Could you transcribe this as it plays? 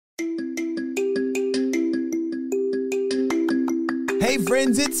Hey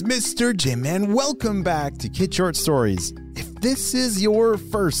friends, it's Mr. Jim and welcome back to Kid Short Stories. If this is your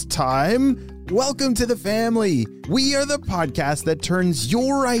first time, welcome to the family. We are the podcast that turns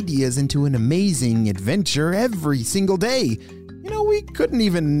your ideas into an amazing adventure every single day. You know, we couldn't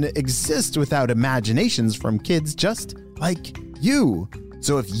even exist without imaginations from kids just like you.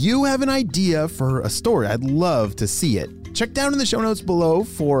 So if you have an idea for a story, I'd love to see it. Check down in the show notes below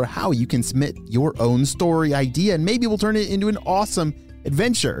for how you can submit your own story idea, and maybe we'll turn it into an awesome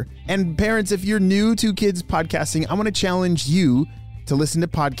adventure. And parents, if you're new to kids podcasting, I want to challenge you to listen to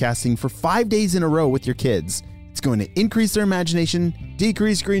podcasting for 5 days in a row with your kids. It's going to increase their imagination,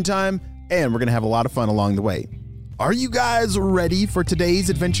 decrease screen time, and we're going to have a lot of fun along the way. Are you guys ready for today's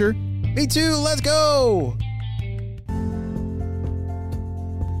adventure? Me too, let's go!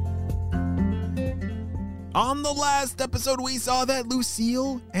 On the last episode, we saw that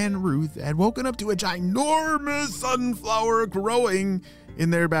Lucille and Ruth had woken up to a ginormous sunflower growing in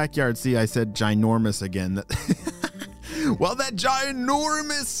their backyard. See, I said ginormous again. Well, that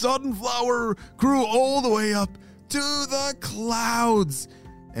ginormous sunflower grew all the way up to the clouds.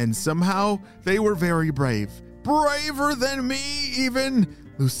 And somehow they were very brave. Braver than me,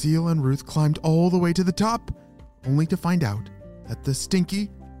 even. Lucille and Ruth climbed all the way to the top, only to find out that the stinky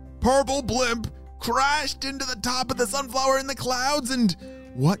purple blimp crashed into the top of the sunflower in the clouds, and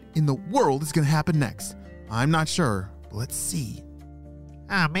what in the world is going to happen next? I'm not sure, but let's see.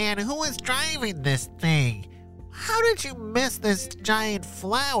 Oh man, who was driving this thing? How did you miss this giant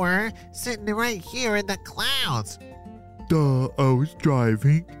flower sitting right here in the clouds? I was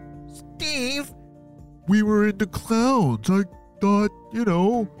driving. Steve? We were in the clouds. I thought,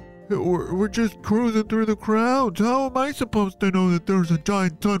 we're just cruising through the clouds. How am I supposed to know that there's a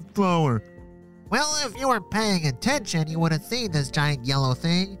giant sunflower? Well, if you were paying attention, you would have seen this giant yellow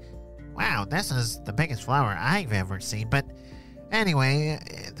thing. Wow, this is the biggest flower I've ever seen. But anyway,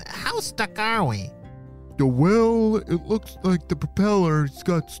 how stuck are we? Well, it looks like the propellers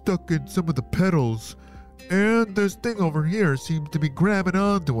got stuck in some of the pedals. And this thing over here seems to be grabbing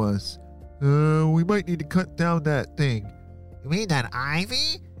onto us. We might need to cut down that thing. You mean that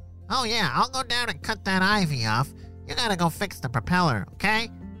ivy? Oh yeah, I'll go down and cut that ivy off. You gotta go fix the propeller, okay?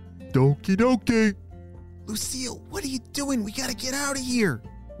 Okie dokie. Lucille, what are you doing? We gotta get out of here,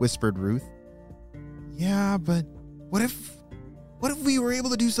 whispered Ruth. Yeah, but what if we were able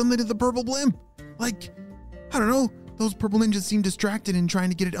to do something to the purple blimp? Like, I don't know, those purple ninjas seem distracted in trying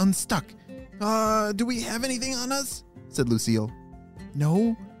to get it unstuck. Do we have anything on us? Said Lucille.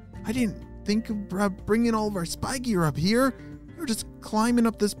 No, I didn't think of bringing all of our spy gear up here. We were just climbing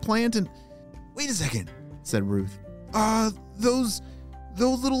up this plant and... Wait a second, said Ruth.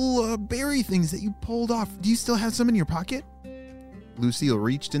 Those little berry things that you pulled off, do you still have some in your pocket? Lucille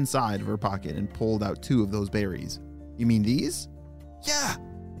reached inside of her pocket and pulled out 2 of those berries. You mean these? Yeah.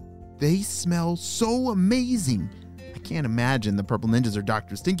 They smell so amazing. I can't imagine the Purple Ninjas or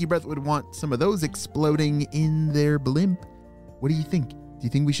Dr. Stinky Breath would want some of those exploding in their blimp. What do you think? Do you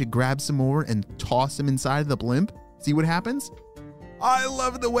think we should grab some more and toss them inside of the blimp? See what happens? I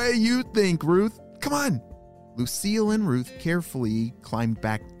love the way you think, Ruth. Come on. Lucille and Ruth carefully climbed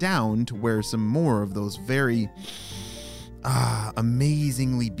back down to where some more of those very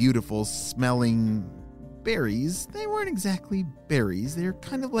amazingly beautiful smelling berries. They weren't exactly berries. They're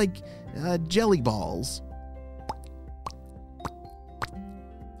kind of like jelly balls.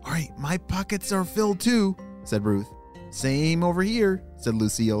 All right, my pockets are filled too, said Ruth. Same over here, said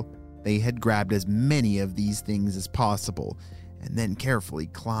Lucille. They had grabbed as many of these things as possible and then carefully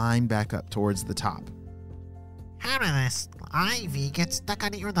climbed back up towards the top. How did this ivy get stuck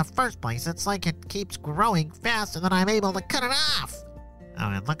on here in the first place? It's like it keeps growing faster than I'm able to cut it off.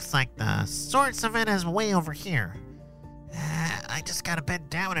 Oh, it looks like the source of it is way over here. I just gotta bend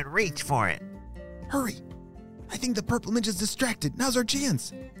down and reach for it. Hurry! I think the purple ninja's distracted. Now's our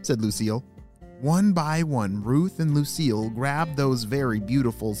chance, said Lucille. One by one, Ruth and Lucille grabbed those very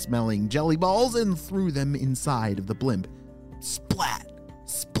beautiful smelling jelly balls and threw them inside of the blimp. Splat!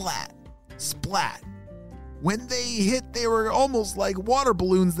 Splat! Splat! When they hit, they were almost like water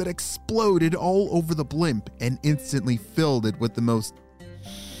balloons that exploded all over the blimp and instantly filled it with the most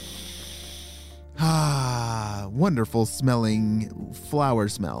wonderful smelling flower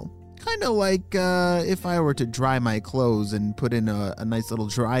smell. Kind of like if I were to dry my clothes and put in a nice little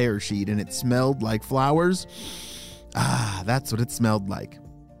dryer sheet and it smelled like flowers. That's what it smelled like.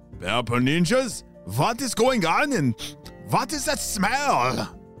 Purple Ninjas, what is going on and what is that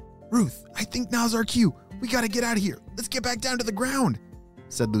smell? Ruth, I think now's our cue. We gotta get out of here. Let's get back down to the ground,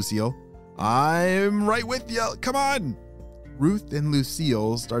 said Lucille. I'm right with you. Come on. Ruth and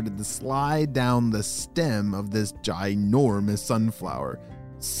Lucille started to slide down the stem of this ginormous sunflower.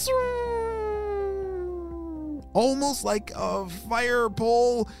 Almost like a fire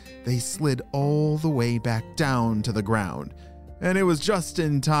pole, they slid all the way back down to the ground. And it was just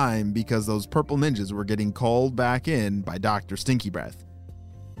in time because those purple ninjas were getting called back in by Dr. Stinky Breath.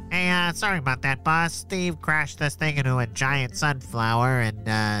 Hey, sorry about that, boss. Steve crashed this thing into a giant sunflower,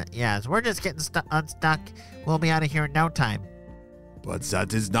 and, so we're just getting unstuck. We'll be out of here in no time. But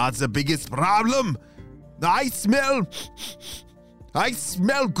that is not the biggest problem. I smell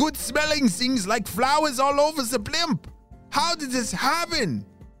good smelling things like flowers all over the blimp. How did this happen?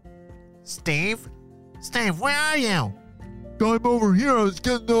 Steve, where are you? I'm over here. I was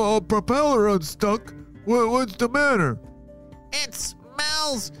getting the propeller unstuck. What's the matter? It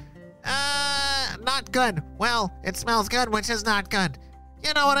smells, not good. Well, it smells good, which is not good.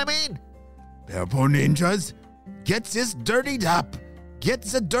 You know what I mean? Purple ninjas, get this dirtied up. Get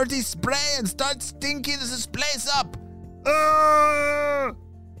the dirty spray and start stinking this place up.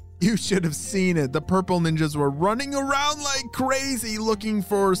 You should have seen it. The purple ninjas were running around like crazy looking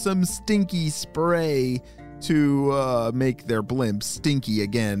for some stinky spray to make their blimp stinky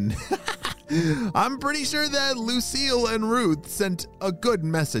again. I'm pretty sure that Lucille and Ruth sent a good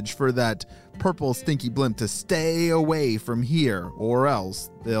message for that purple stinky blimp to stay away from here, or else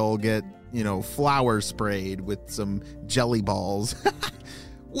they'll get, flour sprayed with some jelly balls.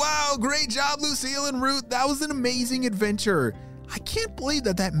 Wow, great job, Lucille and Ruth. That was an amazing adventure. I can't believe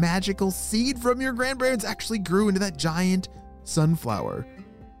that magical seed from your grandparents actually grew into that giant sunflower.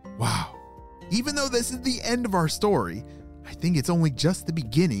 Wow. Even though this is the end of our story, I think it's only just the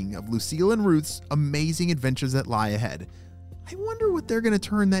beginning of Lucille and Ruth's amazing adventures that lie ahead. I wonder what they're going to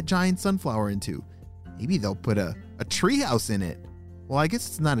turn that giant sunflower into. Maybe they'll put a treehouse in it. Well, I guess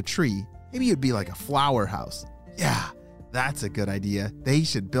it's not a tree. Maybe it'd be like a flower house. Yeah, that's a good idea. They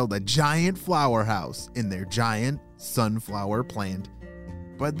should build a giant flower house in their giant sunflower plant.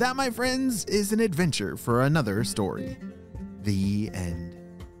 But that, my friends, is an adventure for another story. The end.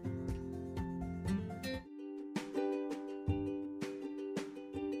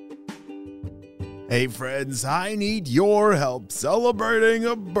 Hey friends, I need your help celebrating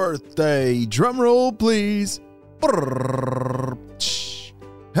a birthday. Drumroll, please.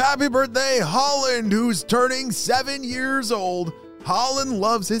 Happy birthday, Holland, who's turning 7 years old. Holland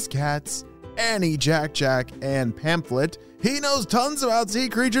loves his cats, Annie, Jack, and Pamphlet. He knows tons about sea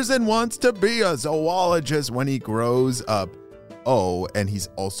creatures and wants to be a zoologist when he grows up. Oh, and he's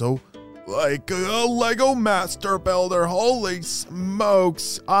also like a Lego master builder. Holy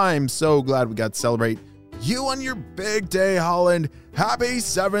smokes. I'm so glad we got to celebrate you on your big day, Holland. Happy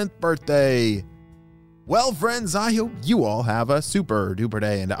 7th birthday. Well, friends, I hope you all have a super duper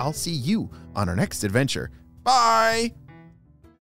day, and I'll see you on our next adventure. Bye.